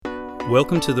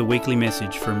Welcome to the weekly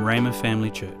message from Rhema Family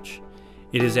Church.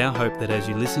 It is our hope that as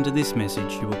you listen to this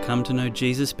message, you will come to know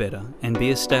Jesus better and be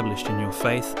established in your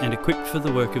faith and equipped for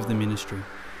the work of the ministry.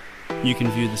 You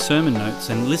can view the sermon notes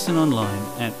and listen online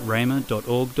at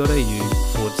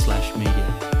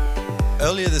rhema.org.au/media.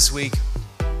 Earlier this week,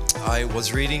 I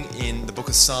was reading in the book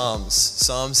of Psalms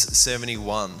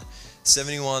 71.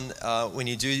 When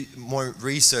you do more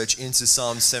research into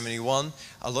Psalm 71,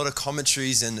 a lot of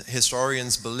commentaries and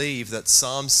historians believe that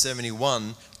Psalm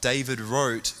 71, David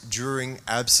wrote during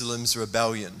Absalom's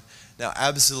rebellion. Now,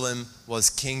 Absalom was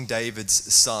King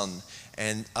David's son,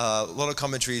 and a lot of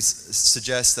commentaries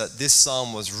suggest that this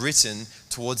psalm was written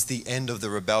towards the end of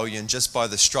the rebellion just by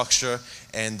the structure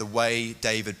and the way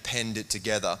David penned it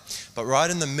together. But right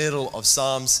in the middle of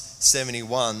Psalms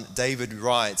 71, David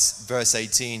writes, verse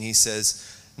 18, he says,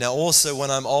 "Now also when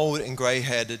I'm old and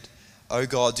grey-headed, O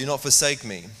God, do not forsake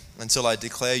me until I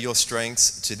declare your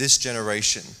strengths to this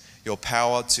generation, your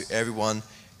power to everyone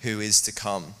who is to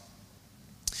come."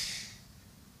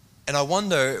 And I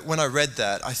wonder, when I read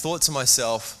that, I thought to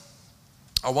myself,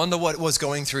 I wonder what was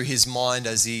going through his mind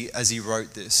as he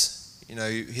wrote this. You know,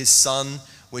 his son,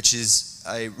 which is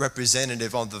a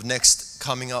representative of the next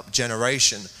coming up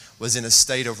generation, was in a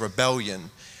state of rebellion.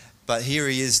 But here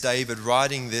he is, David,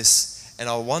 writing this, and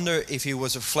I wonder if he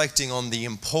was reflecting on the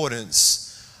importance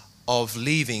of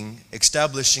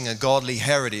establishing a godly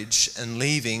heritage and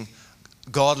leaving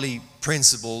godly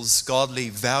principles, godly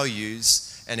values,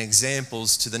 and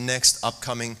examples to the next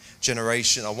upcoming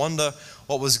generation. I wonder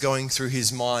what was going through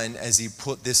his mind as he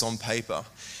put this on paper.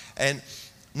 And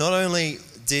not only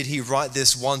did he write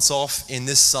this once off in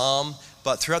this psalm,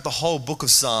 but throughout the whole book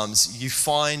of Psalms, you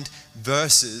find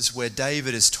verses where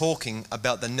David is talking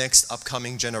about the next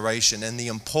upcoming generation and the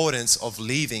importance of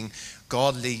leaving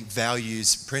godly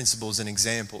values, principles, and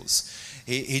examples.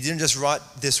 He didn't just write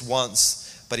this once,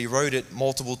 but he wrote it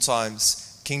multiple times.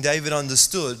 King David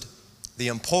understood the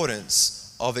importance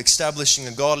of establishing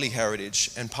a godly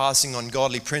heritage and passing on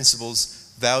godly principles,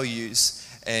 values,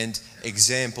 and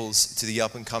examples to the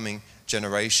up and coming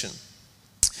generation.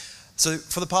 So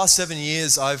for the past 7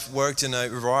 years, I've worked in a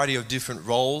variety of different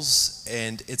roles,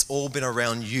 and it's all been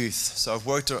around youth. So I've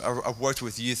worked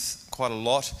with youth quite a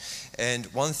lot, and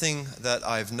one thing that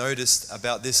I've noticed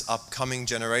about this upcoming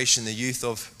generation, the youth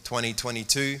of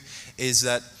 2022, is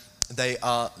that they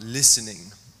are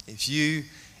listening. If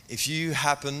you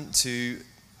happen to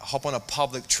hop on a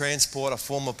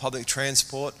form of public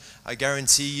transport, I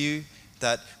guarantee you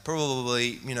that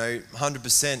probably,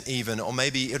 100% even, or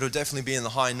maybe it'll definitely be in the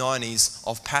high 90s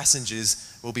of passengers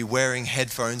will be wearing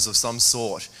headphones of some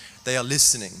sort. They are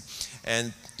listening.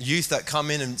 And youth that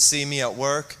come in and see me at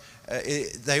work,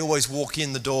 they always walk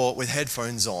in the door with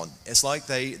headphones on. It's like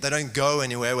they don't go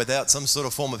anywhere without some sort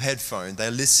of form of headphone.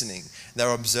 They're listening,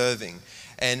 they're observing.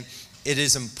 And it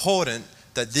is important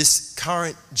that this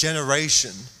current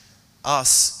generation,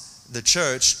 us, the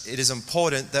church, it is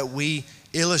important that we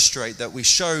illustrate, that we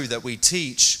show, that we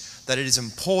teach, that it is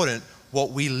important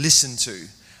what we listen to.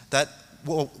 That,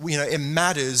 it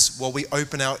matters what we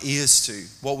open our ears to,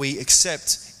 what we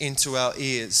accept into our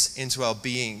ears, into our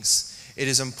beings. It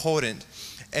is important.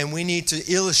 And we need to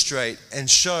illustrate and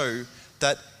show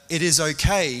that it is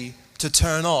okay to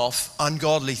turn off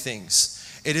ungodly things.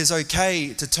 It is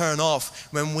okay to turn off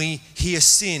when we hear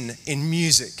sin in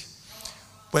music,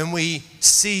 when we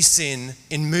see sin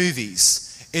in movies.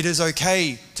 It is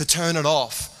okay to turn it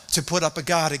off, to put up a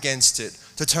guard against it,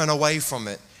 to turn away from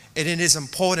it. And it is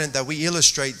important that we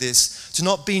illustrate this, to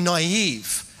not be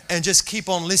naive and just keep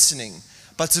on listening,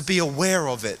 but to be aware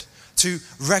of it, to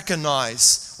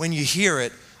recognize when you hear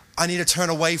it, I need to turn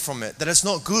away from it, that it's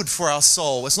not good for our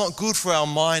soul, it's not good for our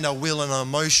mind, our will, and our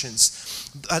emotions,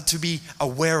 to be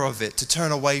aware of it, to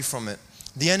turn away from it.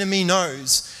 The enemy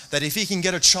knows that if he can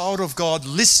get a child of God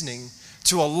listening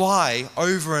to a lie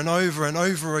over and over and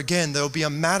over again, there will be a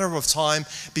matter of time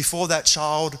before that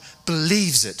child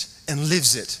believes it and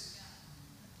lives it.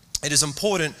 It is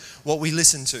important what we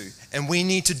listen to, and we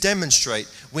need to demonstrate,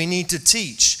 we need to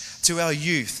teach to our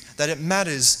youth that it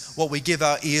matters what we give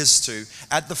our ears to.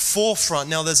 At the forefront,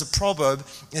 now there's a proverb,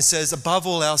 it says, above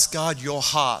all else, guard your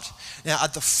heart. Now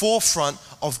at the forefront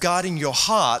of guarding your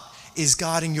heart is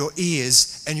guarding your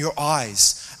ears and your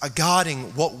eyes,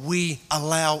 guarding what we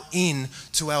allow in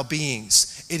to our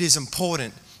beings. It is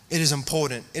important. It is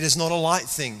important. It is not a light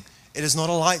thing. It is not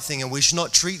a light thing, and we should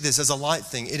not treat this as a light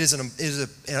thing. It is an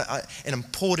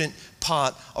important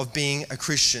part of being a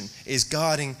Christian, is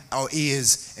guarding our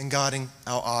ears and guarding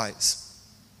our eyes.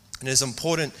 And it is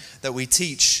important that we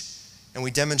teach and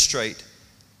we demonstrate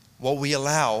what we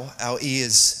allow our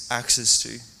ears access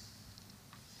to.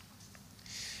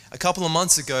 A couple of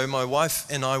months ago, my wife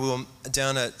and I were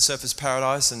down at Surfers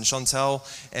Paradise, and Chantal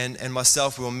and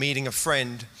myself, we were meeting a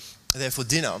friend there for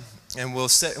dinner, and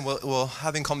we're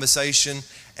having conversation,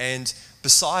 and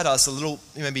beside us, a little,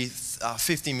 maybe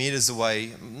 50 meters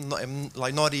away,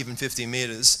 not even 50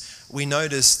 meters, we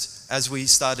noticed as we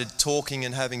started talking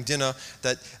and having dinner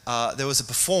that there was a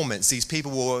performance. These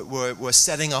people were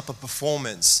setting up a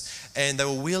performance, and they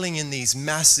were wheeling in these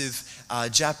massive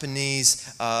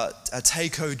Japanese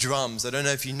taiko drums. I don't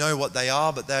know if you know what they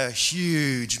are, but they're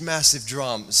huge, massive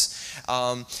drums.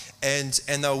 And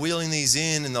they were wheeling these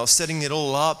in, and they were setting it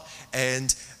all up,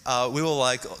 and we were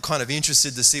like kind of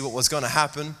interested to see what was going to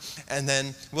happen. And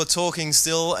then we're talking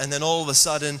still, and then all of a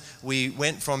sudden we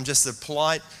went from just a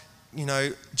polite,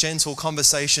 gentle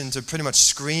conversation to pretty much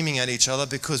screaming at each other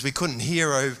because we couldn't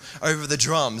hear over the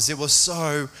drums. It was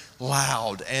so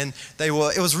loud, and it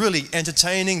was really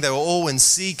entertaining. They were all in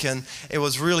sync, and it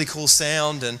was really cool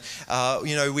sound, and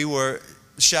we were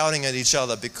shouting at each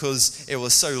other because it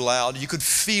was so loud. You could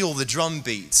feel the drum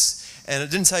beats, and it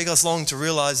didn't take us long to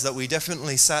realize that we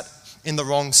definitely sat in the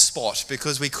wrong spot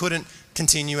because we couldn't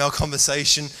continue our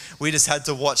conversation. We just had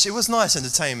to watch. It was nice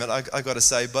entertainment, I got to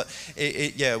say, but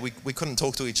we couldn't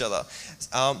talk to each other.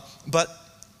 But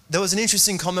there was an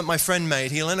interesting comment my friend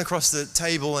made. He leaned across the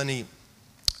table and he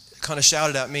kind of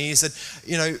shouted at me. He said,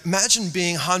 imagine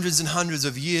being hundreds and hundreds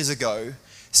of years ago,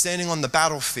 standing on the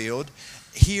battlefield,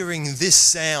 hearing this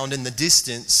sound in the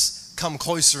distance come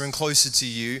closer and closer to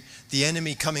you, the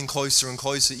enemy coming closer and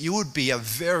closer. You would be a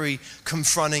very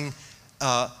confronting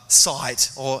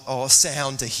sight or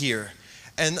sound to hear.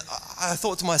 And I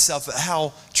thought to myself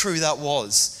how true that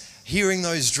was. Hearing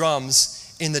those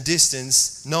drums in the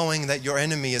distance, knowing that your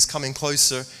enemy is coming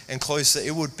closer and closer,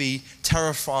 it would be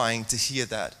terrifying to hear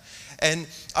that. And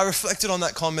I reflected on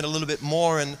that comment a little bit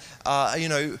more, and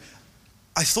I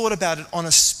thought about it on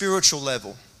a spiritual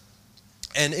level.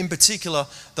 And in particular,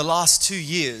 the last 2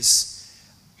 years,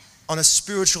 on a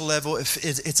spiritual level,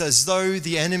 it's as though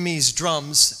the enemy's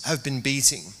drums have been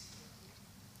beating.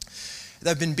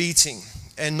 They've been beating.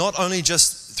 And not only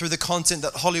just through the content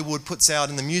that Hollywood puts out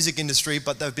in the music industry,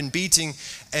 but they've been beating,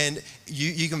 and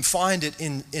you can find it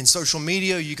in social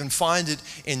media, you can find it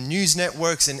in news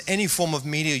networks, in any form of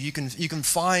media. You can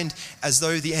find as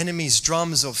though the enemy's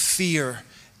drums of fear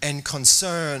and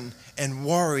concern and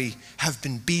worry have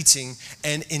been beating,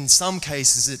 and in some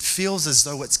cases it feels as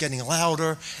though it's getting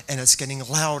louder, and it's getting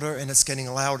louder, and it's getting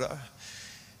louder.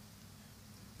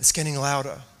 It's getting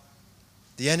louder.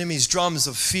 The enemy's drums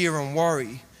of fear and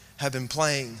worry have been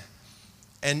playing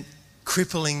and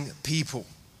crippling people.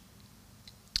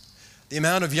 The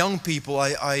amount of young people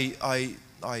I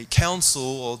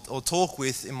counsel or talk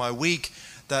with in my week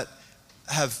that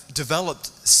have developed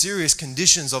serious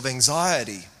conditions of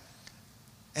anxiety,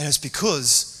 and it's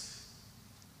because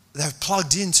they've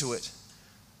plugged into it.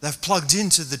 They've plugged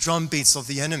into the drum beats of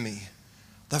the enemy.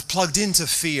 They've plugged into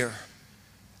fear.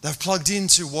 They've plugged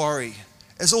into worry.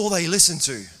 It's all they listen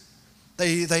to.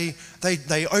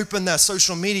 They open their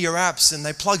social media apps and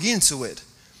they plug into it.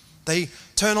 They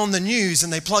turn on the news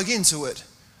and they plug into it.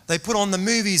 They put on the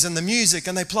movies and the music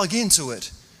and they plug into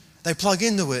it. They plug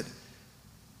into it.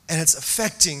 And it's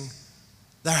affecting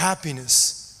their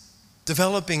happiness,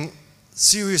 developing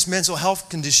serious mental health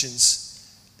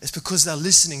conditions. It's because they're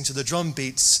listening to the drum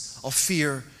beats of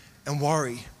fear and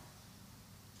worry.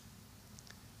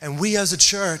 And we as a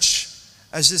church,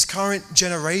 as this current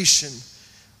generation,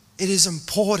 it is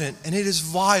important and it is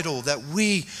vital that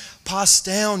we pass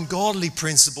down godly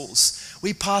principles.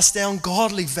 We pass down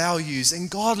godly values and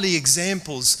godly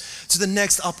examples to the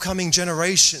next upcoming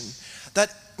generation.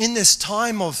 That in this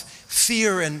time of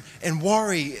fear and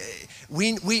worry,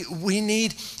 we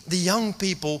need the young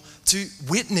people to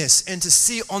witness and to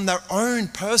see on their own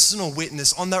personal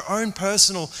witness, on their own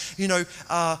personal,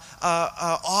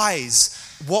 eyes,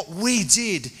 what we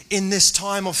did in this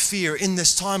time of fear, in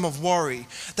this time of worry.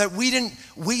 That we didn't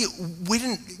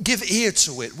give ear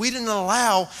to it. We didn't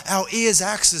allow our ears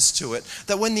access to it.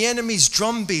 That when the enemy's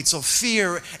drum beats of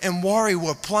fear and worry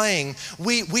were playing,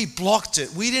 we blocked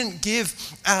it. We didn't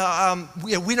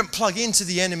we didn't plug into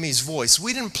the enemy's voice.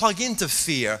 We didn't plug into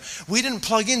fear. We didn't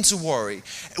plug into worry.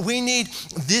 We need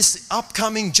this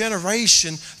upcoming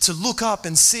generation to look up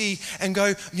and see and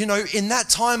go, in that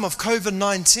time of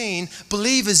COVID-19,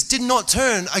 believers did not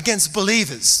turn against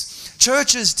believers.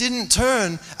 Churches didn't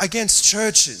turn against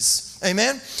churches.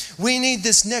 Amen? We need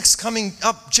this next coming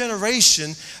up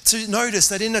generation to notice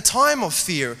that in a time of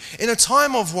fear, in a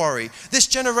time of worry, this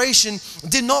generation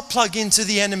did not plug into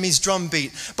the enemy's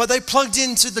drumbeat, but they plugged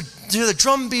into the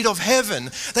drumbeat of heaven.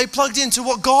 They plugged into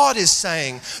what God is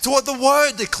saying, to what the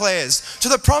Word declares, to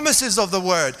the promises of the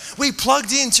Word. We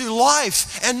plugged into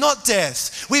life and not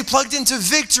death. We plugged into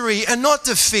victory and not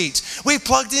defeat. We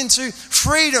plugged into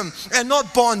freedom and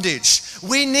not bondage.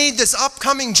 We need this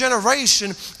upcoming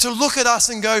generation to look at us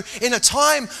and go, in a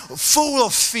time full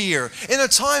of fear, in a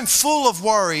time full of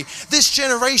worry, this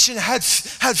generation had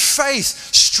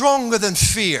faith stronger than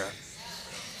fear.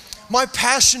 My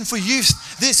passion for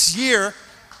youth this year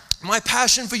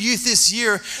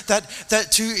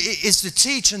is to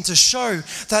teach and to show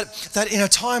that in a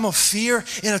time of fear,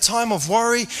 in a time of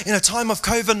worry, in a time of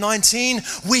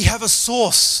COVID-19, we have a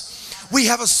source. We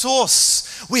have a source.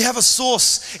 We have a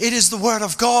source. It is the Word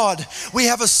of God. We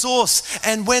have a source.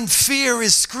 And when fear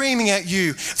is screaming at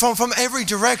you from every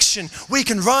direction, we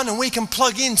can run and we can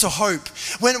plug into hope.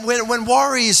 When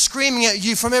worry is screaming at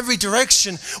you from every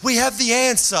direction, we have the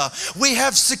answer. We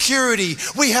have security.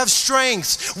 We have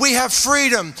strength. We have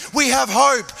freedom. We have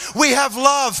hope. We have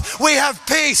love. We have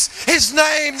peace. His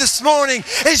name this morning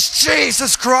is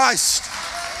Jesus Christ.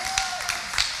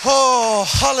 Oh,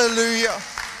 hallelujah.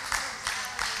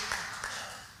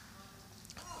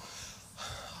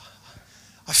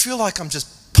 I feel like I'm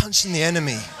just punching the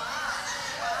enemy.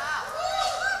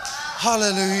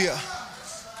 Hallelujah.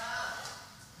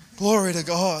 Glory to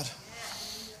God.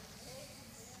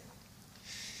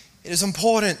 It is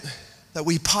important that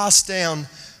we pass down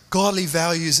godly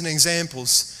values and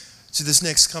examples to this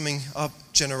next coming up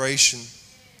generation.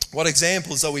 What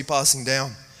examples are we passing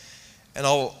down? And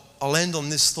I'll end on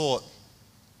this thought.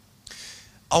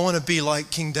 I want to be like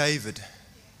King David,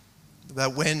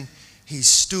 that when he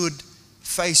stood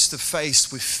face to face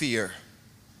with fear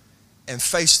and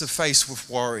face to face with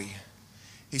worry,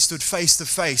 he stood face to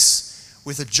face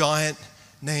with a giant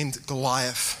named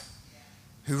Goliath,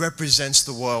 who represents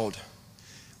the world,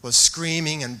 was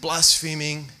screaming and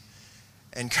blaspheming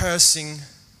and cursing.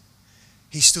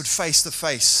 He stood face to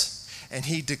face and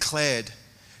he declared,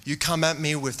 "You come at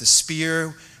me with the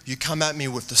spear, you come at me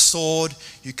with the sword,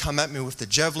 you come at me with the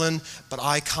javelin, but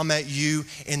I come at you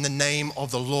in the name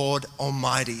of the Lord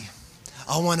Almighty."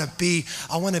 I want to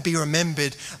be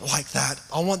remembered like that.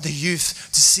 I want the youth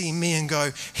to see me and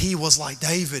go, he was like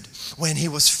David when he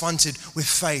was fronted with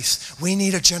faith. We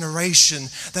need a generation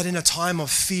that in a time of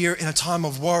fear, in a time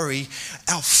of worry,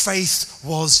 our faith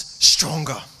was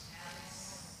stronger.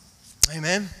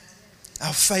 Amen.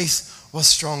 Our faith was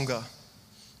stronger.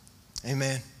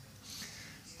 Amen.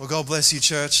 Well, God bless you,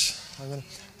 church. I'm going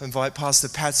to invite Pastor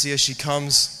Patsy as she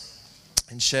comes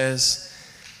and shares.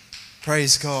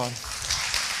 Praise God.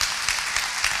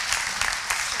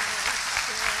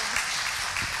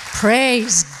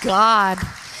 Praise God.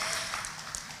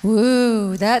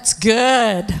 Woo, that's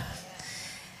good.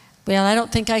 Well, I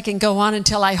don't think I can go on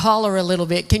until I holler a little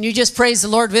bit. Can you just praise the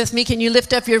Lord with me? Can you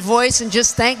lift up your voice and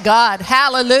just thank God?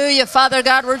 Hallelujah, Father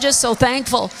God, we're just so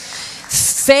thankful.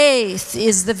 Faith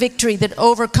is the victory that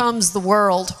overcomes the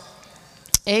world.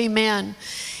 Amen.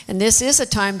 And this is a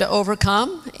time to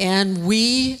overcome, and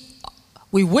we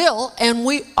will, and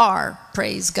we are.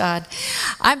 Praise God.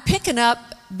 I'm picking up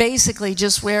basically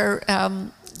just where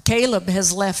Caleb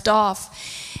has left off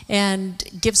and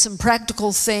give some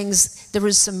practical things. There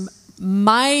was some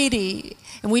mighty,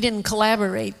 and we didn't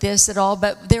collaborate this at all,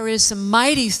 but there is some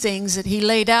mighty things that he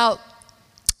laid out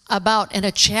about, and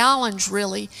a challenge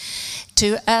really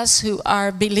to us who are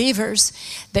believers,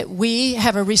 that we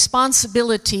have a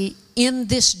responsibility in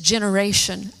this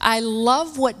generation. I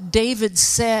love what David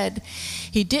said.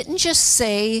 He didn't just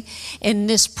say in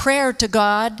this prayer to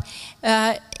God,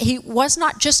 he was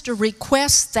not just a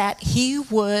request that he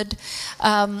would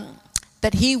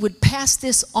pass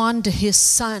this on to his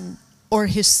son or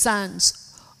his sons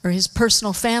or his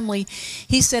personal family.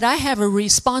 He said, I have a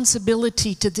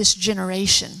responsibility to this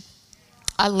generation.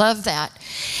 I love that.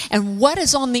 And what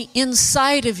is on the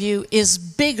inside of you is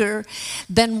bigger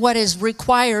than what is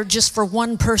required just for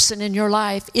one person in your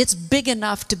life. It's big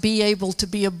enough to be able to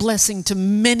be a blessing to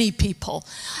many people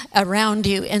around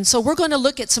you. And so we're going to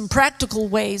look at some practical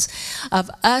ways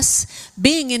of us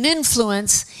being an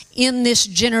influence in this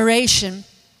generation.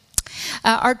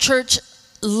 Our church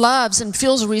loves and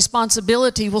feels a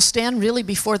responsibility. Will stand really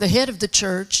before the head of the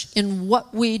church in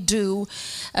what we do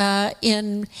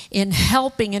in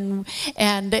helping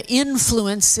and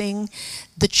influencing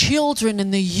the children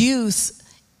and the youth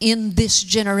in this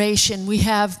generation. We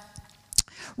have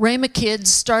Rhema Kids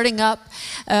starting up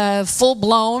full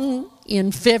blown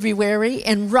in February,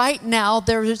 and right now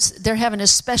they're having a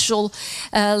special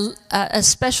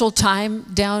time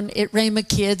down at Rhema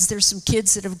Kids. There's some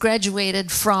kids that have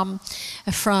graduated from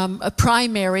a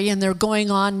primary, and they're going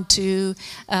on to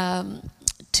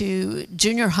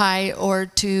junior high, or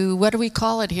to, what do we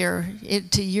call it here,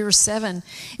 to year 7.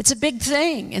 It's a big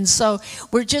thing. And so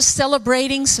we're just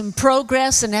celebrating some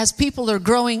progress, and as people are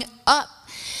growing up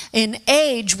in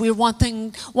age, we're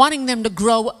wanting them to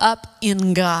grow up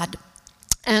in God.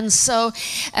 And so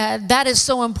that is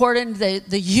so important.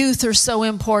 The youth are so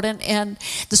important. And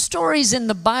the stories in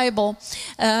the Bible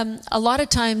a lot of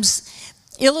times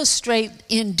illustrate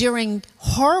during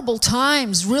horrible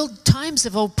times, real times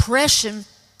of oppression,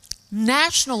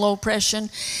 national oppression,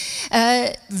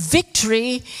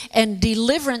 victory and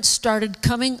deliverance started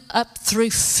coming up through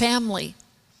family.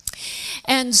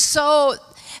 And so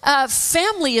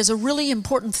family is a really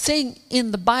important thing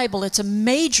in the Bible. It's a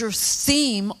major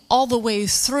theme all the way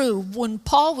through. When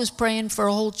Paul was praying for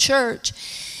a whole church,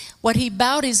 what he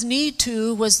bowed his knee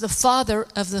to was the Father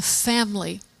of the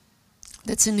family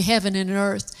that's in heaven and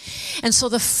earth. And so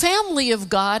the family of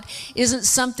God isn't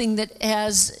something that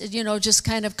has, just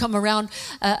kind of come around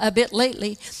a bit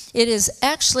lately. It is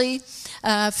actually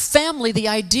family, the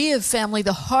idea of family,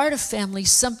 the heart of family,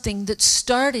 something that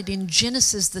started in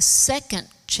Genesis, the 2nd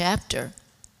chapter.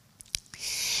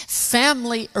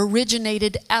 Family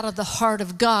originated out of the heart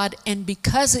of God, and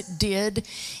because it did,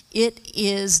 it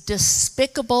is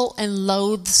despicable and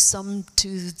loathsome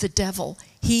to the devil.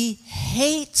 He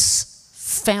hates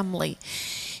family.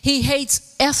 He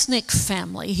hates ethnic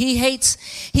family. He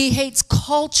hates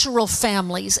cultural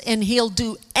families, and he'll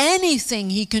do anything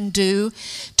he can do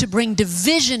to bring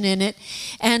division in it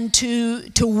and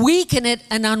to weaken it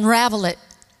and unravel it.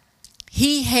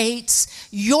 He hates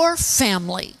your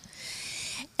family.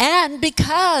 And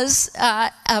because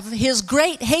of his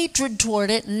great hatred toward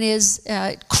it and his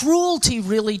cruelty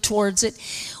really towards it,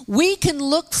 we can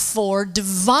look for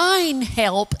divine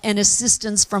help and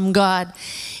assistance from God.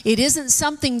 It isn't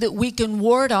something that we can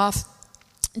ward off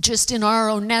just in our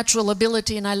own natural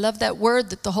ability. And I love that word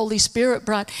that the Holy Spirit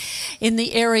brought in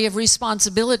the area of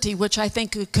responsibility, which I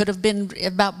think it could have been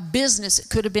about business. It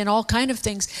could have been all kinds of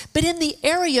things. But in the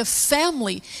area of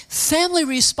family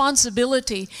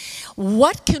responsibility,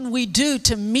 what can we do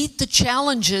to meet the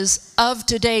challenges of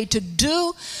today, to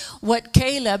do what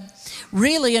Caleb,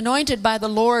 really anointed by the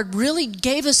Lord, really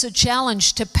gave us a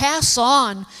challenge to pass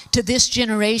on to this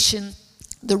generation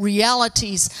the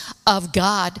realities of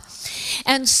God.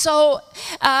 And so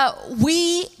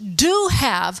we do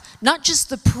have not just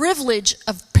the privilege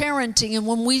of parenting, and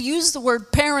when we use the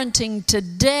word parenting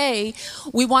today,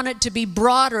 we want it to be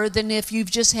broader than if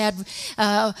you've just had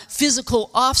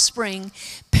physical offspring.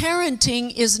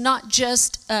 Parenting is not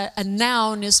just a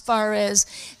noun as far as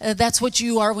that's what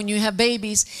you are when you have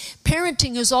babies.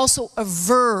 Parenting is also a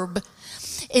verb.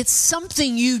 It's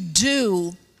something you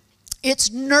do.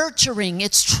 It's nurturing,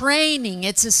 it's training,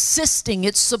 it's assisting,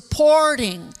 it's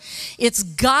supporting, it's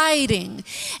guiding.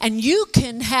 And you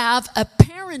can have a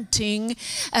parenting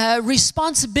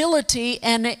responsibility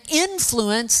and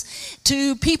influence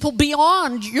to people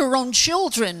beyond your own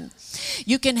children.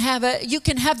 You can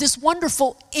have this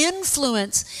wonderful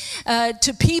influence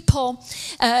to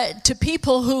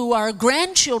people who are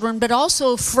grandchildren, but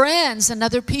also friends and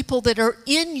other people that are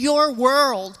in your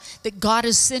world that God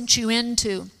has sent you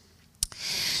into.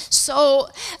 So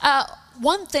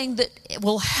one thing that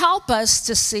will help us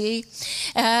to see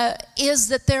is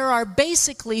that there are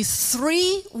basically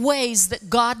 3 ways that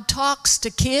God talks to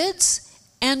kids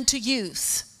and to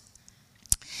youth.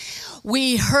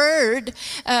 We heard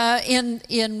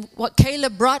in what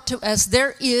Caleb brought to us,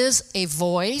 there is a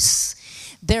voice.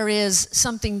 There is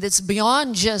something that's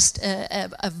beyond just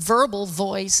a verbal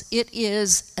voice. It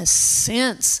is a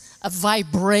sense, a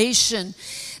vibration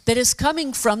that is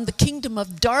coming from the kingdom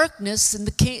of darkness and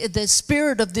the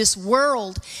spirit of this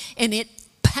world, and it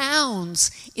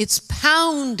pounds. It's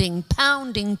pounding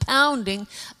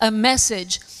a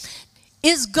message.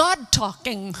 Is God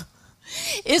talking?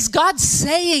 Is God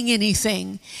saying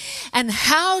anything? And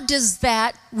how does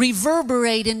that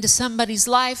reverberate into somebody's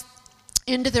life,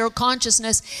 into their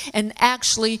consciousness, and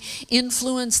actually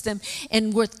influence them?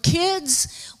 And with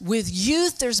kids, with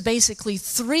youth, there's basically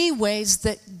 3 ways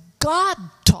that God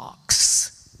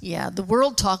talks. Yeah, the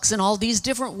world talks in all these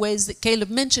different ways that Caleb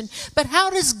mentioned, but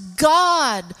how does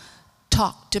God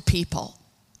talk to people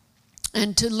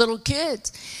and to little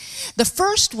kids? The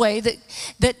first way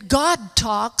that God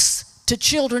talks to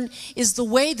children is the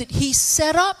way that he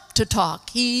set up to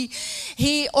talk. He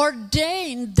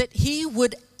ordained that he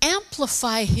would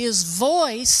amplify his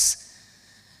voice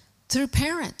through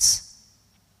parents.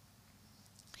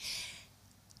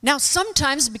 Now,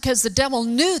 sometimes because the devil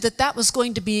knew that that was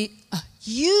going to be a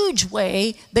huge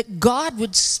way that God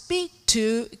would speak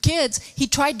to kids, he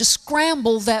tried to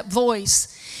scramble that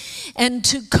voice and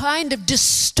to kind of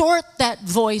distort that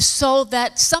voice so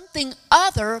that something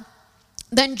other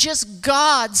than just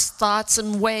God's thoughts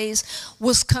and ways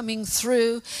was coming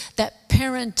through, that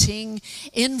parenting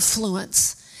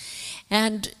influence.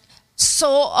 And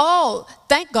so,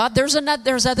 thank God, there's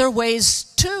other ways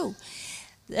too.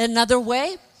 Another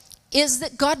way is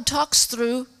that God talks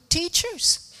through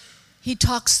teachers. He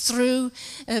talks through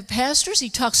pastors. He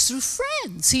talks through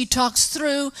friends. He talks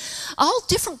through all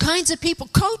different kinds of people,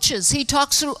 coaches. He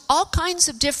talks through all kinds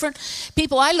of different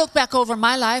people. I look back over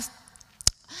my life.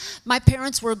 My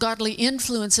parents were a godly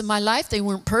influence in my life. They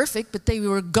weren't perfect, but they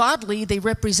were godly. They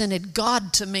represented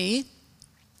God to me.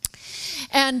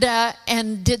 And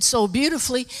did so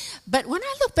beautifully. But when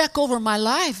I look back over my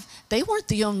life, they weren't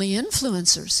the only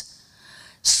influencers.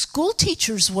 School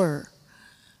teachers were.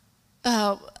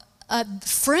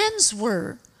 Friends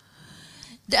were.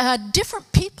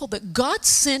 Different people that God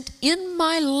sent in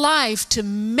my life to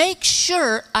make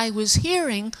sure I was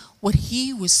hearing what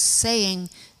He was saying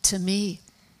to me.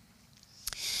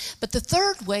 But the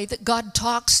third way that God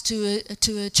talks to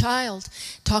a child,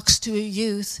 talks to a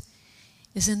youth,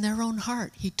 is in their own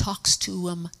heart. He talks to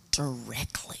them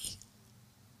directly.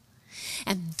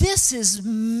 And this is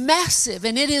massive,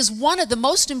 and it is one of the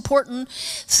most important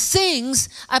things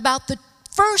about the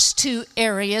first two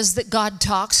areas that God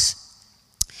talks,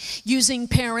 using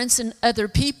parents and other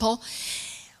people.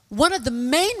 One of the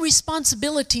main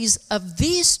responsibilities of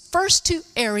these first two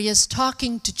areas,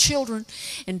 talking to children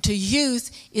and to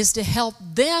youth, is to help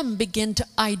them begin to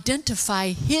identify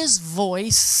His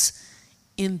voice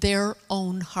in their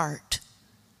own heart.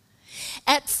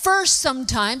 At first,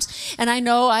 sometimes, and I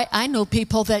know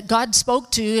people that God spoke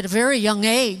to at a very young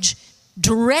age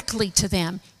directly to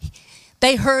them.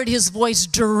 They heard His voice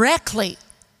directly.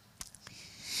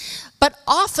 But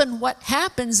often what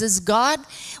happens is God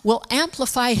will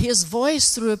amplify His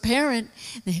voice through a parent.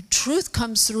 The truth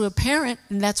comes through a parent,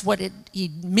 and that's what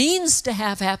He means to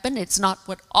have happen. It's not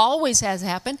what always has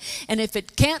happened. And if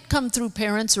it can't come through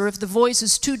parents, or if the voice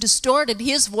is too distorted,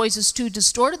 His voice is too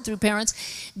distorted through parents,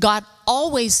 God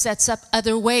always sets up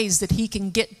other ways that He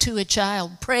can get to a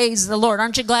child. Praise the Lord.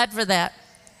 Aren't you glad for that?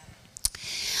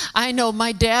 I know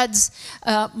my dad's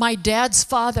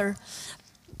father,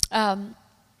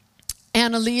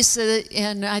 Annalisa,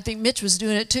 and I think Mitch was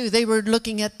doing it too. They were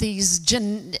looking at these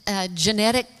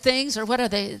genetic things, or what are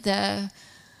they?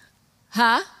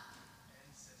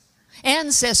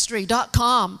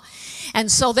 Ancestry.com. And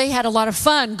so they had a lot of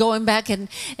fun going back and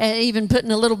even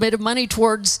putting a little bit of money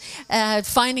towards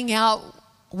finding out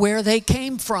where they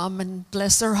came from, and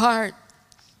bless their heart.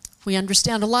 We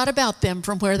understand a lot about them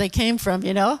from where they came from,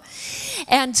 you know.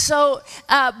 And so,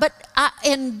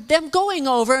 and them going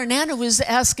over, and Anna was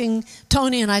asking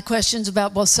Tony and I questions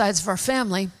about both sides of our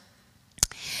family.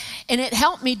 And it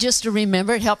helped me just to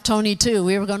remember. It helped Tony too.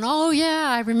 We were going, oh yeah,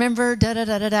 I remember,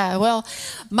 da-da-da-da-da. Well,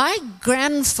 my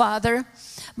grandfather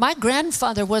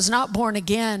was not born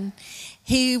again.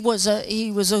 He was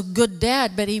a good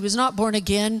dad, but he was not born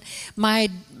again. My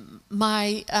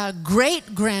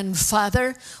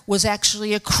great-grandfather was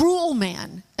actually a cruel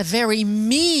man, a very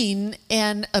mean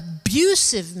and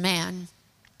abusive man.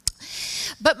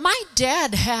 But my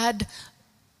dad had,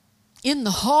 in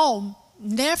the home,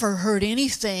 never heard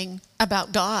anything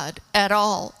about God at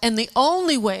all. And the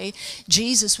only way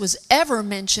Jesus was ever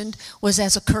mentioned was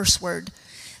as a curse word.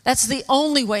 That's the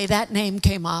only way that name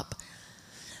came up.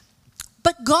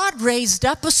 But God raised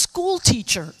up a school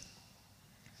teacher.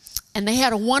 And they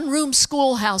had a one-room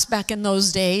schoolhouse back in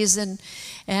those days,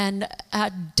 and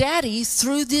Daddy,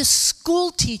 through this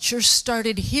school teacher,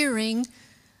 started hearing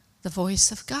the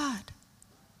voice of God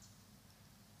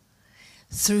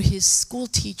through his school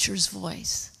teacher's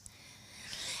voice.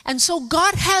 And so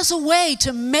God has a way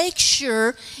to make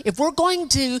sure, if we're going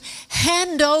to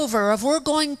hand over, if we're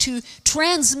going to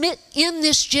transmit in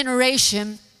this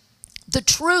generation the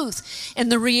truth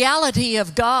and the reality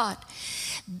of God,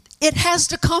 it has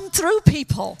to come through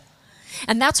people.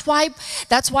 And that's why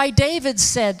David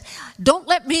said, don't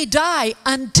let me die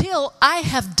until I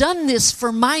have done this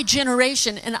for my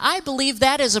generation. And I believe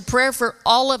that is a prayer for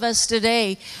all of us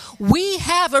today. We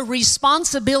have a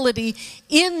responsibility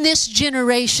in this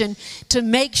generation to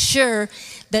make sure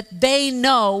that they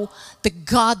know the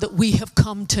God that we have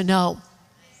come to know.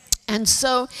 And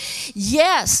so,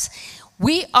 yes,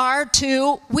 we are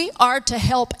to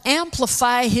help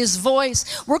amplify his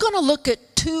voice. We're going to look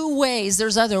at two ways.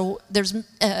 There's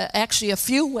actually a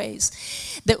few ways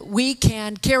that we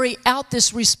can carry out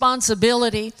this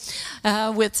responsibility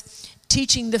with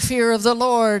teaching the fear of the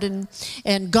Lord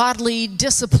and godly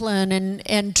discipline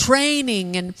and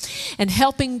training and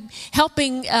helping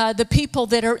the people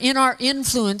that are in our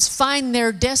influence find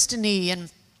their destiny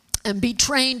and be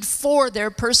trained for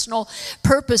their personal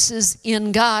purposes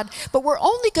in God. But we're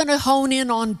only going to hone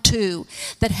in on two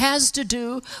that has to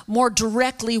do more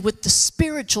directly with the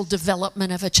spiritual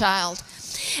development of a child.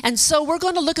 And so we're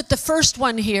going to look at the first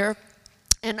one here.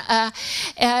 And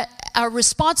our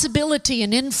responsibility,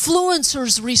 an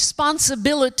influencer's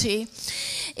responsibility,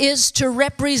 is to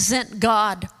represent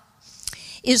God.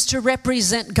 Is to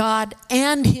represent God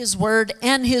and His Word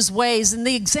and His ways. And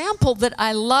the example that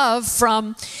I love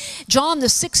from John the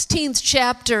 16th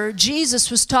chapter, Jesus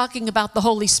was talking about the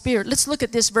Holy Spirit. Let's look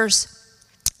at this verse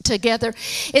together.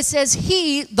 It says,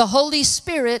 He, the Holy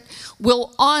Spirit,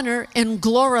 will honor and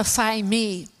glorify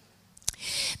me,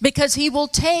 because He will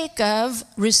take of,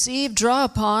 receive, draw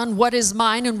upon what is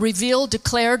mine and reveal,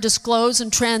 declare, disclose,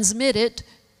 and transmit it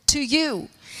to you.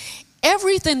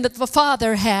 Everything that the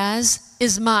Father has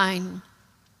is mine.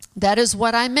 That is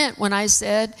what I meant when I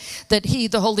said that He,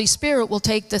 the Holy Spirit, will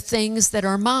take the things that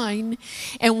are mine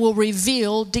and will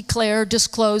reveal, declare,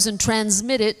 disclose, and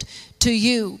transmit it to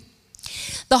you.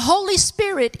 The Holy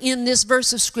Spirit in this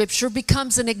verse of Scripture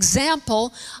becomes an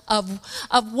example of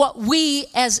what we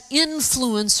as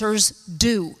influencers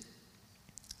do.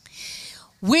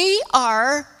 We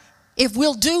are, if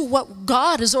we'll do what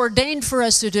God has ordained for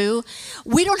us to do,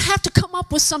 we don't have to come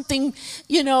up with something,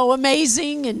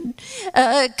 amazing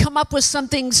and come up with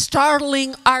something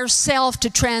startling ourselves to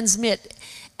transmit.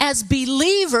 As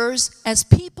believers, as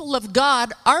people of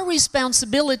God, our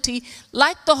responsibility,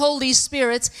 like the Holy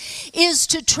Spirit's, is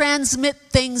to transmit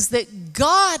things that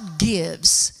God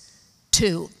gives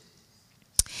to.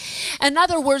 In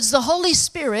other words, the Holy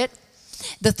Spirit,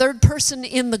 the third person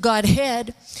in the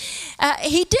Godhead,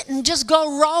 He didn't just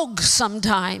go rogue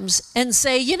sometimes and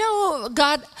say,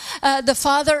 God, the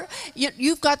Father,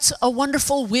 you've got a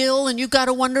wonderful will and you've got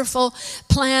a wonderful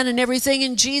plan and everything,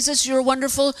 and Jesus, you're a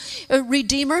wonderful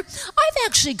Redeemer. I've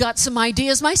actually got some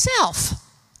ideas myself.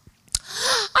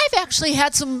 I've actually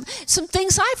had some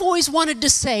things I've always wanted to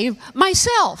say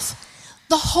myself.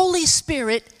 The Holy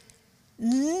Spirit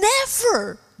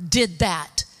never did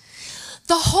that.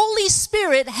 The Holy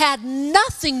Spirit had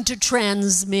nothing to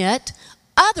transmit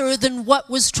other than what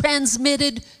was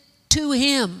transmitted to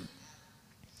Him.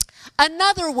 In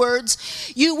other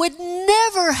words, you would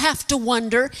never have to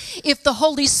wonder if the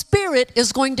Holy Spirit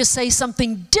is going to say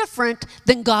something different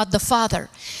than God the Father.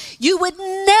 You would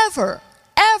never,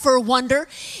 ever wonder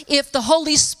if the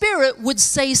Holy Spirit would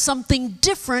say something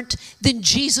different than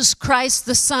Jesus Christ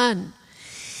the Son.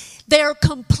 They're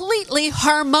completely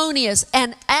harmonious.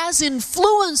 And as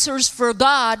influencers for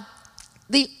God,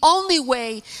 the only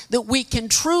way that we can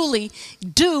truly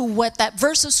do what that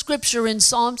verse of Scripture in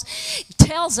Psalms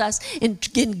tells us in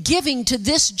giving to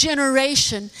this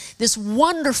generation this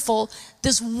wonderful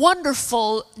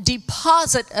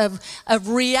deposit of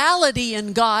reality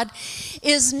in God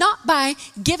is not by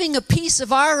giving a piece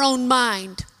of our own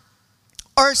mind,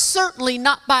 or certainly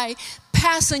not by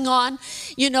passing on,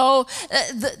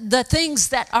 the things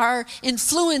that are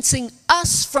influencing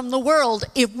us from the world.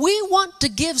 If we want to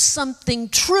give something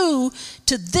true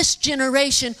to this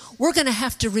generation, we're going to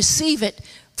have to receive it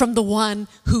from the one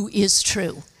who is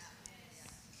true.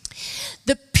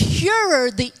 The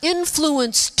purer the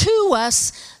influence to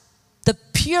us, the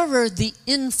purer the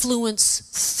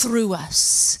influence through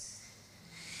us.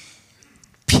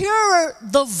 Purer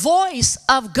the voice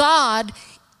of God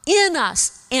in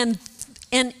us and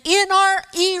in our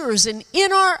ears and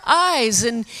in our eyes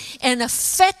and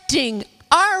affecting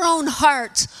our own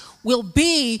hearts will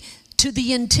be to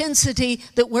the intensity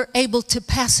that we're able to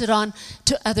pass it on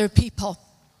to other people.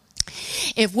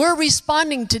 If we're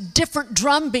responding to different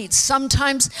drum beats,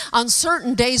 sometimes on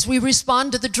certain days we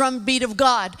respond to the drum beat of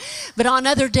God, but on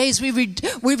other days we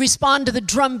respond to the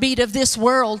drum beat of this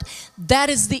world. That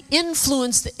is the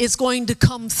influence that is going to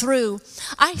come through.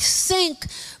 I think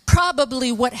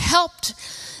probably what helped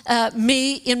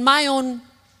me in my own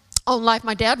life,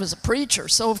 my dad was a preacher,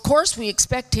 so of course we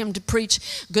expect him to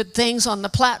preach good things on the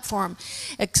platform.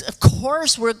 Of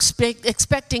course we're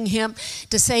expecting him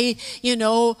to say,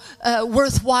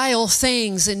 worthwhile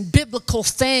things and biblical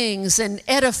things and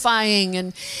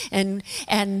edifying and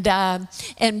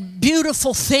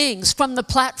beautiful things from the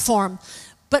platform.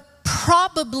 But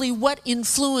probably what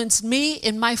influenced me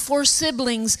and my 4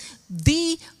 siblings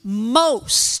the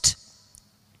most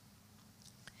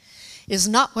is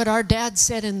not what our dad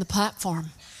said in the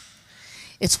platform.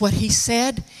 It's what he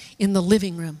said in the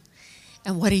living room.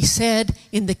 and what he said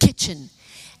in the kitchen,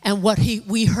 and what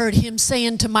we heard him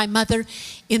saying to my mother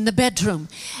in the bedroom,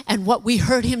 and what we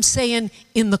heard him saying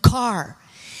in the car.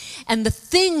 And the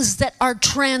things that are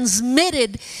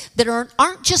transmitted that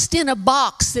aren't just in a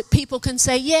box that people can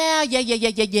say, yeah,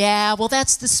 well,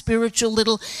 that's the spiritual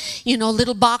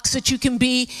little box that you can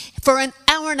be for an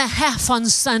hour and a half on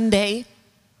Sunday.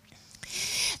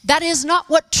 That is not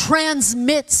what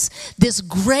transmits this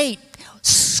great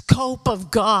scope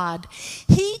of God.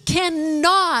 He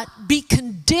cannot be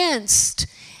condensed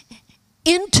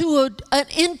into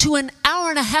an hour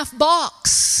and a half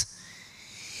box.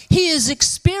 He is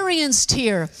experienced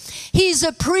here. He's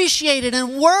appreciated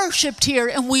and worshiped here,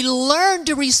 and we learn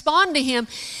to respond to him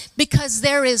because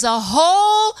there is a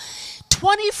whole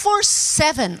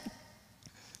 24/7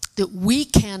 that we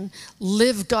can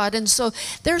live God. And so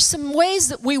there's some ways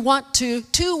that we want to,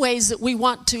 two ways that we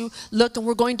want to look, and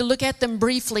we're going to look at them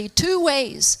briefly. Two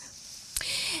ways.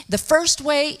 The first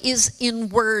way is in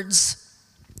words.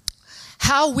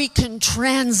 How we can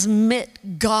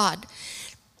transmit God.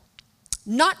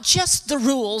 Not just the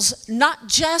rules, not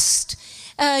just,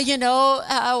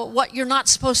 what you're not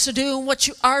supposed to do and what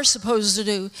you are supposed to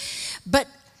do, but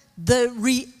the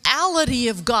reality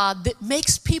of God that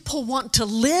makes people want to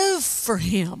live for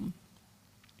him.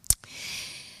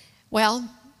 Well,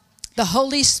 the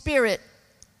Holy Spirit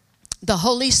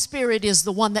is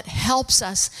the one that helps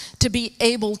us to be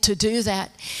able to do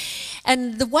that.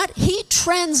 And what he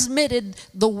transmitted,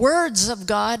 the words of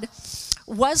God,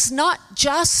 was not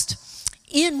just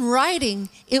in writing,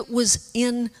 it was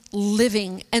in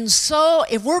living. And so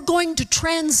if we're going to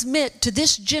transmit to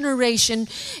this generation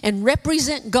and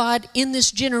represent God in this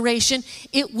generation,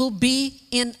 it will be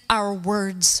in our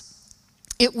words.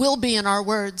 It will be in our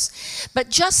words. But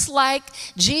just like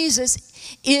Jesus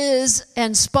is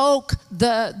and spoke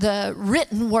the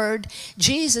written word,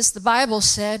 Jesus, the Bible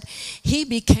said, he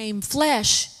became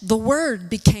flesh. The word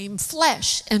became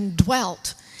flesh and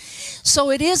dwelt.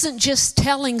 So it isn't just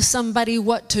telling somebody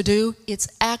what to do, it's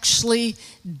actually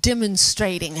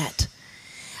demonstrating it.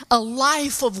 A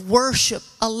life of worship,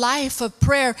 a life of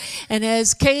prayer. And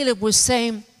as Caleb was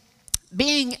saying,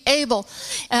 being able,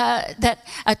 that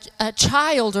a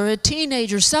child or a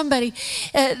teenager, somebody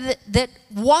that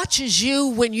watches you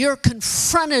when you're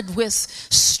confronted with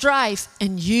strife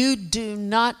and you do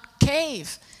not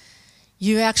cave.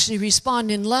 You actually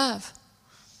respond in love.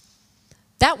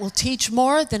 That will teach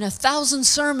more than 1,000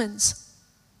 sermons.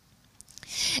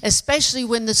 Especially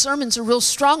when the sermons are real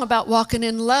strong about walking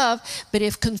in love, but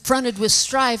if confronted with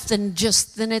strife, then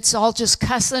it's all just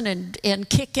cussing and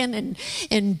kicking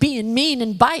and being mean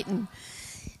and biting.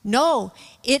 No,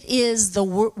 it is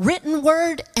the written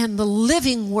word and the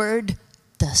living word,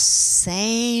 the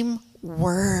same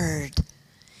word.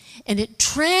 And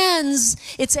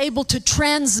it's able to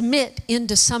transmit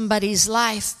into somebody's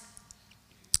life.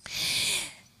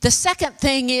 The second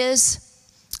thing is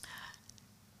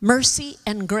mercy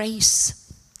and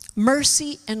grace.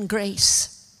 Mercy and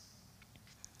grace.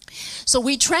 So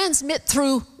we transmit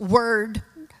through word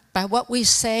by what we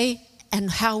say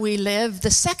and how we live. The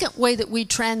second way that we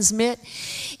transmit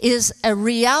is a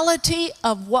reality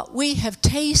of what we have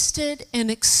tasted and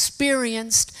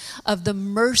experienced of the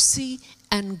mercy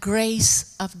and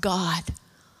grace of God.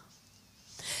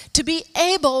 To be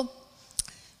able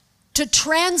to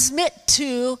transmit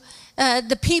to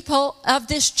the people of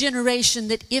this generation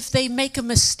that if they make a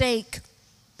mistake,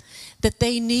 that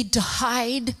they need to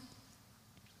hide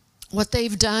what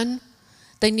they've done.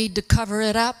 They need to cover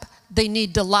it up. They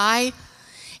need to lie.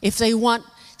 If they want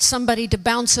somebody to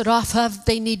bounce it off of,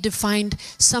 they need to find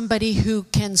somebody who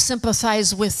can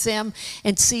sympathize with them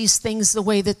and sees things the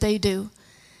way that they do.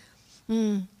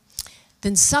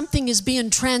 Then something is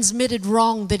being transmitted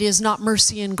wrong that is not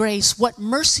mercy and grace. What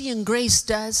mercy and grace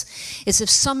does is if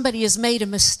somebody has made a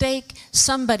mistake,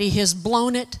 somebody has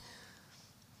blown it,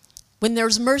 when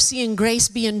there's mercy and grace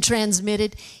being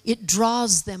transmitted, it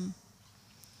draws them.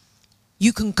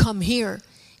 You can come here.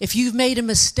 If you've made a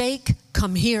mistake,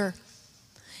 come here.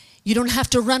 You don't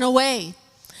have to run away.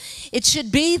 It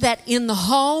should be that in the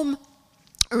home,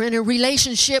 or in a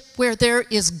relationship where there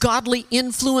is godly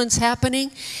influence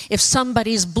happening, if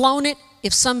somebody's blown it,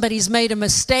 if somebody's made a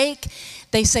mistake,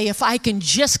 they say, if I can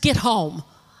just get home,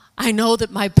 I know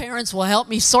that my parents will help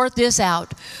me sort this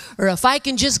out. Or if I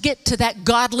can just get to that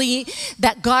godly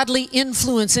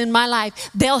influence in my life,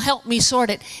 they'll help me sort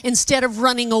it. Instead of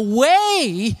running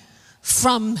away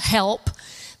from help,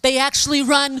 they actually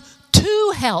run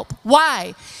to help.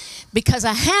 Why? Because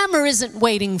a hammer isn't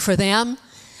waiting for them.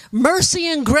 Mercy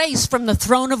and grace from the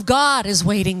throne of God is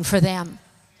waiting for them.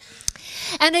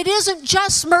 And it isn't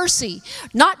just mercy,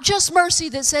 not just mercy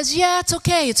that says, yeah, it's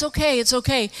okay, it's okay, it's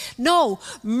okay. No,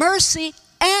 mercy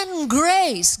and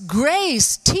grace.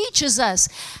 Grace teaches us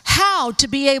how to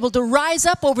be able to rise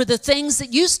up over the things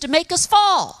that used to make us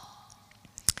fall.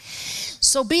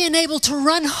 So being able to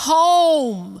run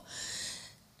home,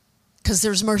 because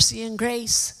there's mercy and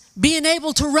grace. Being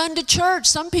able to run to church.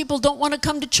 Some people don't want to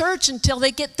come to church until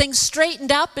they get things straightened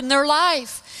up in their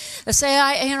life. They say,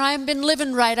 I haven't been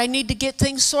living right. I need to get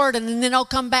things sorted, and then I'll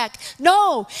come back.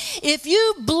 No, if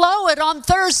you blow it on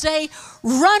Thursday,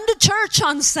 run to church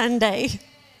on Sunday.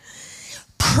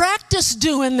 Practice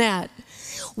doing that.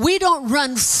 We don't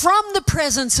run from the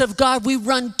presence of God. We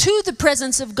run to the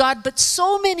presence of God. But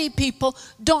so many people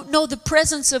don't know the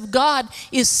presence of God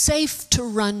is safe to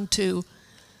run to.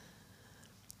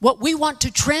 What we want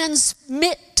to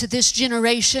transmit to this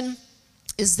generation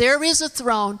is there is a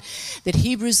throne that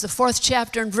Hebrews, the 4th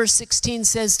chapter and verse 16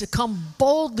 says to come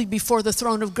boldly before the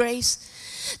throne of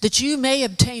grace, that you may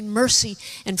obtain mercy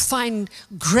and find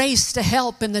grace to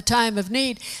help in the time of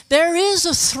need. There is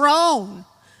a throne.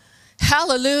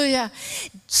 Hallelujah.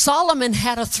 Solomon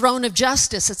had a throne of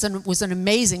justice. It was an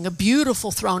amazing, a beautiful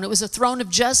throne. It was a throne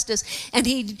of justice, and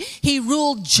he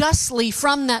ruled justly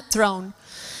from that throne.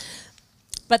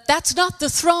 But that's not the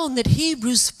throne that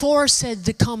Hebrews 4 said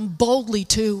to come boldly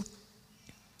to.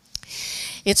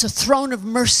 It's a throne of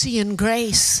mercy and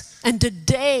grace. And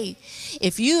today,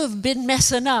 if you have been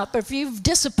messing up, if you've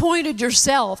disappointed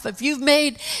yourself, if you've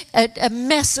made a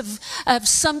mess of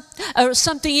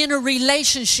something in a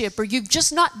relationship, or you've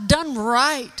just not done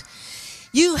right,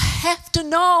 you have to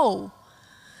know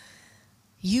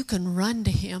you can run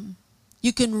to him.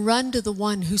 You can run to the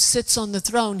one who sits on the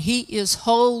throne. He is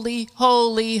holy,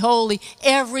 holy, holy.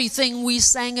 Everything we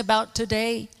sang about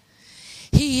today,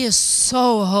 he is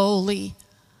so holy.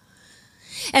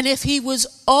 And if he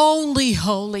was only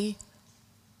holy,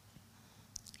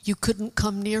 you couldn't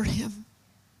come near him.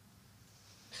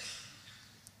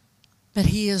 But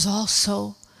he is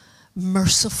also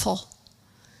merciful.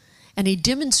 And he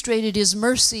demonstrated his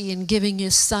mercy in giving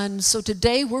his son. So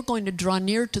today we're going to draw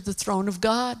near to the throne of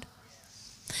God.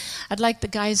 I'd like the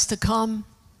guys to come.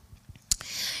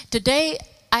 Today,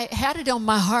 I had it on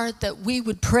my heart that we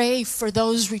would pray for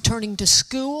those returning to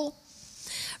school,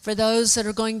 for those that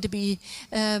are going to be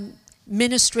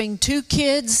ministering to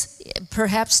kids,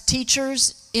 perhaps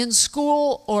teachers in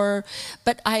school,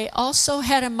 but I also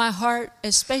had in my heart,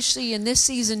 especially in this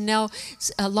season now,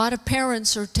 a lot of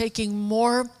parents are taking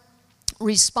more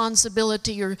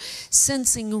responsibility or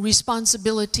sensing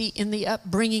responsibility in the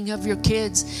upbringing of your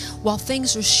kids. While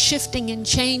things are shifting and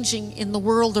changing in the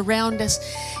world around us,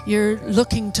 you're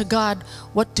looking to God,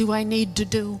 what do I need to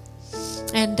do?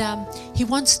 And he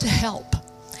wants to help.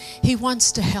 He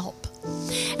wants to help.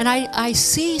 And I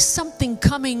see something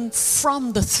coming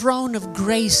from the throne of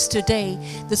grace today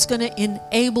that's going to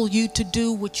enable you to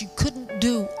do what you couldn't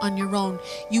do on your own.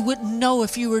 You wouldn't know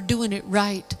if you were doing it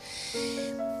right.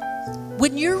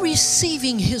 When you're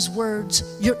receiving his words,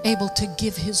 you're able to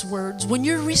give his words. When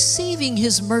you're receiving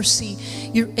his mercy,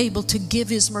 you're able to give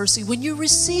his mercy. When you're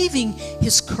receiving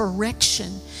his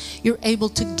correction, you're able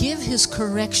to give his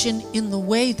correction in the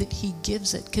way that he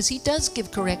gives it, because he does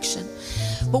give correction.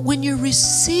 But when you're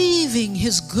receiving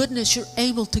his goodness, you're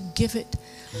able to give it,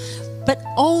 but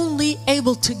only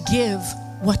able to give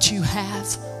what you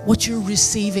have, what you're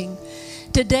receiving.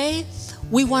 Today,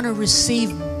 we want to receive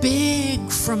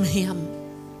big from him.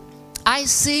 I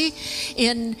see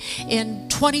in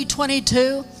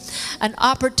 2022 an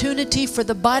opportunity for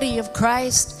the body of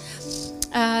Christ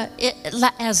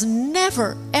as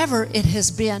never, ever it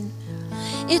has been.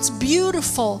 It's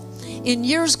beautiful in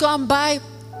years gone by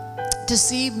to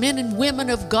see men and women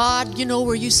of God, you know,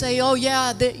 where you say, oh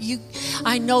yeah,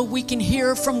 I know we can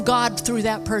hear from God through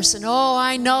that person. Oh,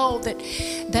 I know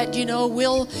that you know,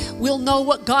 we'll know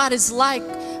what God is like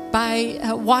by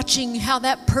watching how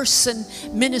that person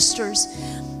ministers.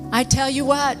 I tell you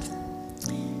what,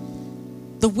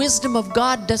 the wisdom of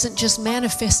God doesn't just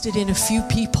manifest it in a few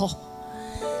people.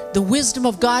 The wisdom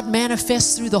of God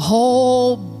manifests through the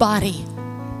whole body.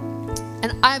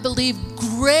 And I believe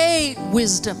great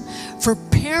wisdom for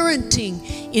parenting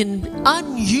in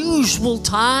unusual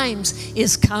times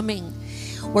is coming,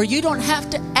 where you don't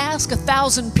have to ask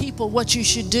 1,000 people what you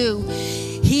should do.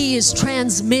 He is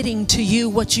transmitting to you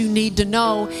what you need to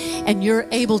know, and you're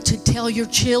able to tell your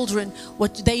children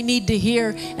what they need to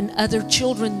hear, and other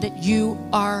children that you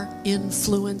are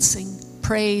influencing.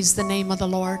 Praise the name of the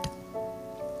Lord.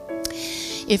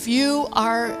 If you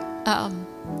are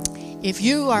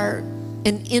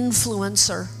an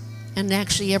influencer, and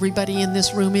actually everybody in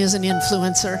this room is an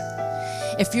influencer.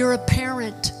 If you're a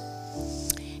parent,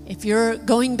 if you're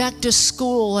going back to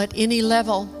school at any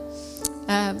level,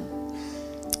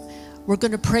 we're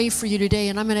going to pray for you today,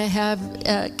 and I'm going to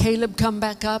have Caleb come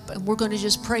back up, and we're going to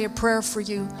just pray a prayer for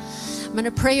you. I'm going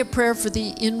to pray a prayer for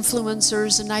the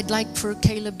influencers, and I'd like for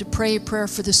Caleb to pray a prayer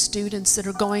for the students that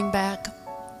are going back.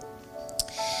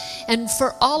 And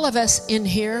for all of us in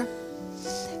here,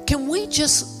 can we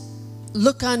just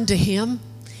look unto Him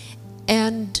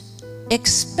and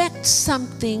expect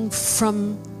something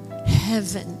from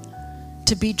heaven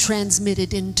to be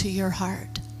transmitted into your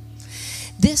heart?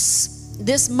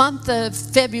 This month of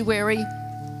February,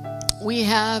 we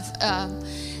have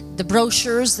the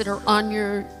brochures that are on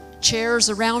your chairs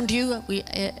around you. We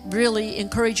really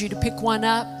encourage you to pick one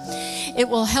up. It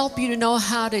will help you to know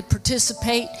how to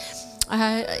participate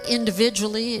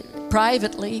individually,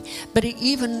 privately, but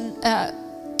even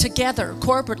together,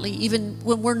 corporately. Even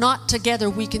when we're not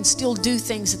together, we can still do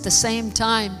things at the same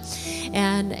time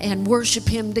and worship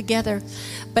Him together.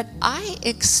 But I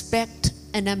expect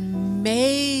an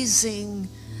amazing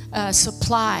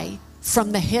supply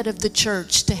from the head of the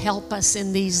church to help us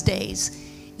in these days.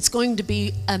 It's going to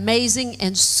be amazing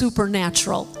and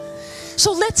supernatural.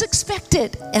 So let's expect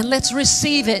it and let's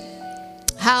receive it.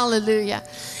 Hallelujah.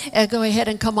 Go ahead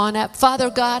and come on up. Father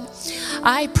God,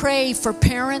 I pray for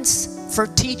parents, for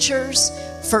teachers,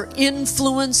 for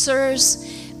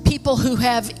influencers, people who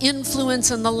have influence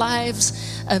in the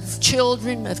lives of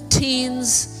children, of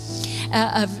teens,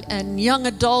 and young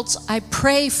adults. I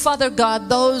pray, Father God,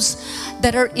 those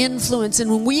that are influenced.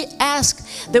 And when we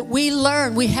ask that we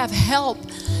learn, we have help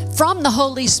from the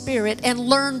Holy Spirit and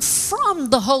learn from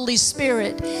the Holy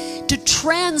Spirit to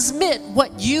transmit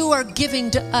what you are giving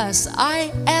to us.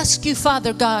 I ask you,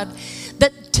 Father God,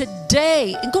 that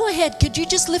today, and go ahead, could you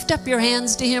just lift up your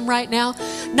hands to Him right now?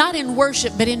 Not in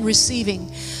worship, but in receiving.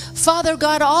 Father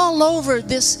God, all over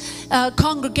this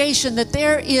congregation, that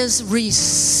there is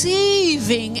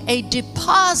receiving a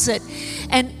deposit,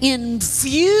 an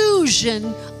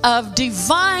infusion of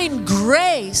divine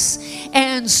grace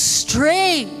and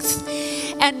strength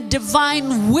and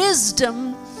divine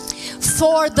wisdom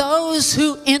for those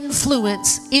who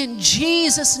influence. In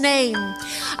Jesus' name,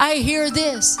 I hear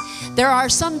this. There are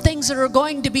some things that are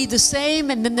going to be the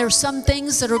same, and then there's some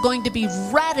things that are going to be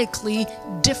radically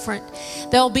different.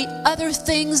 There'll be other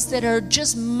things that are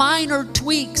just minor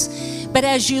tweaks. But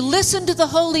as you listen to the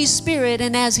Holy Spirit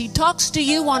and as He talks to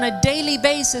you on a daily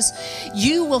basis,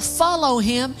 you will follow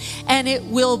Him, and it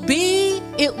will be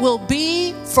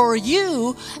for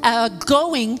you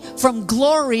going from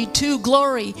glory to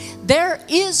glory. There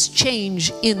is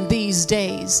change in these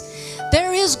days.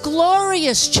 There is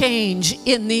glorious change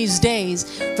in these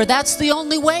days, for that's the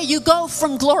only way you go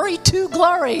from glory to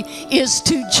glory, is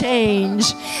to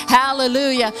change.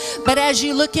 Hallelujah. But as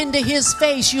you look into His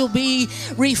face, you'll be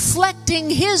reflecting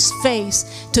His face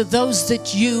to those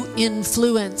that you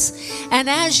influence. And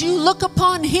as you look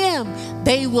upon Him,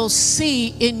 they will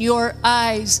see in your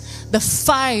eyes the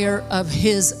fire of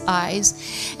His eyes.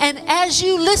 And as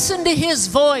you listen to His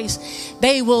voice,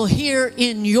 they will hear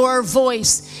in your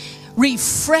voice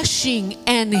refreshing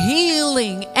and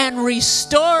healing and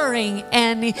restoring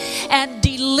and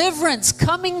deliverance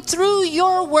coming through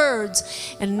your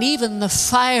words, and even the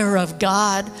fire of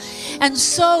God. And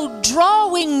so,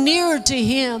 drawing near to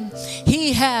Him,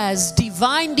 He has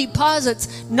divine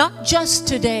deposits, not just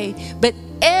today, but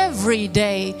every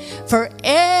day, for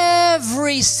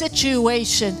every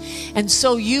situation. And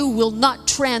so you will not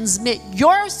transmit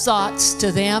your thoughts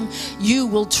to them, you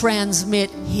will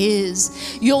transmit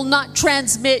His. You'll not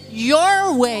transmit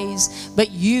your ways,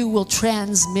 but you will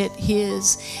transmit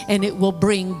His, and it will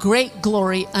bring great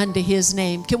glory unto His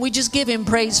name. Can we just give Him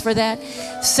praise for that?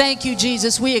 Thank you,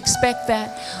 Jesus. We expect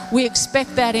that. We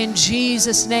expect that in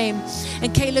Jesus' name.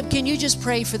 And Caleb, can you just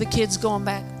pray for the kids going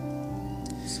back?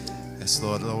 Yes,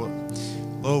 Lord.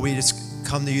 Lord, we just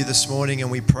come to you this morning and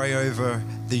we pray over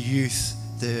the youth,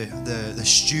 the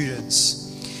students.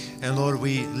 And Lord,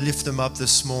 we lift them up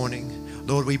this morning.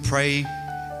 Lord, we pray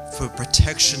for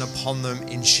protection upon them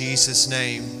in Jesus'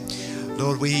 name.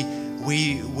 Lord, we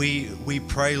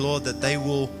pray, Lord, that they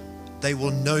will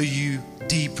know you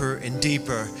deeper and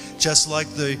deeper, just like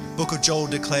the book of Joel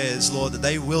declares, Lord, that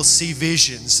they will see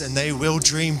visions and they will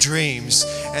dream dreams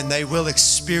and they will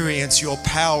experience your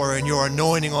power and your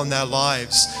anointing on their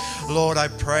lives. Lord, I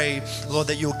pray, Lord,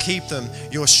 that you'll keep them,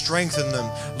 you'll strengthen them,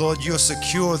 Lord, you'll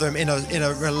secure them in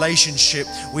a relationship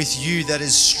with you that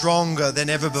is stronger than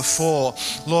ever before.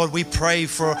 Lord, we pray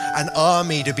for an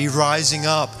army to be rising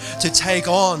up, to take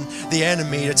on the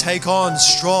enemy, to take on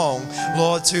strong,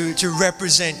 Lord, to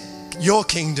represent your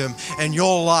kingdom and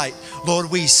your light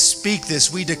Lord, we speak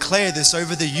this, we declare this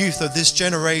over the youth of this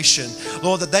generation,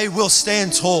 Lord, that they will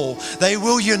stand tall, they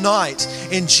will unite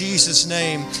in Jesus'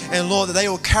 name, and Lord, that they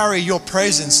will carry your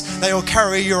presence, they will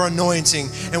carry your anointing,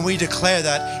 and we declare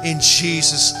that in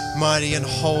Jesus' mighty and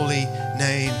holy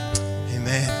name.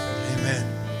 Amen.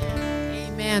 Amen.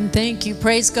 Amen. Thank you.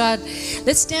 Praise God.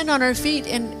 Let's stand on our feet,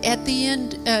 and at the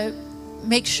end,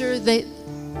 make sure that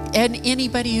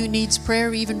anybody who needs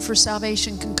prayer, even for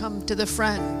salvation, can come to the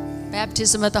front.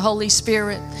 Baptism of the Holy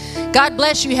Spirit. God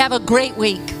bless you. Have a great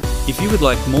week. If you would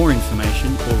like more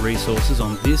information or resources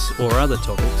on this or other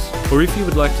topics, or if you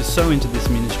would like to sow into this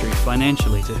ministry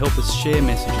financially to help us share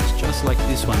messages just like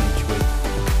this one each week,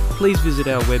 please visit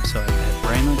our website at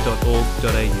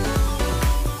rhema.org.au.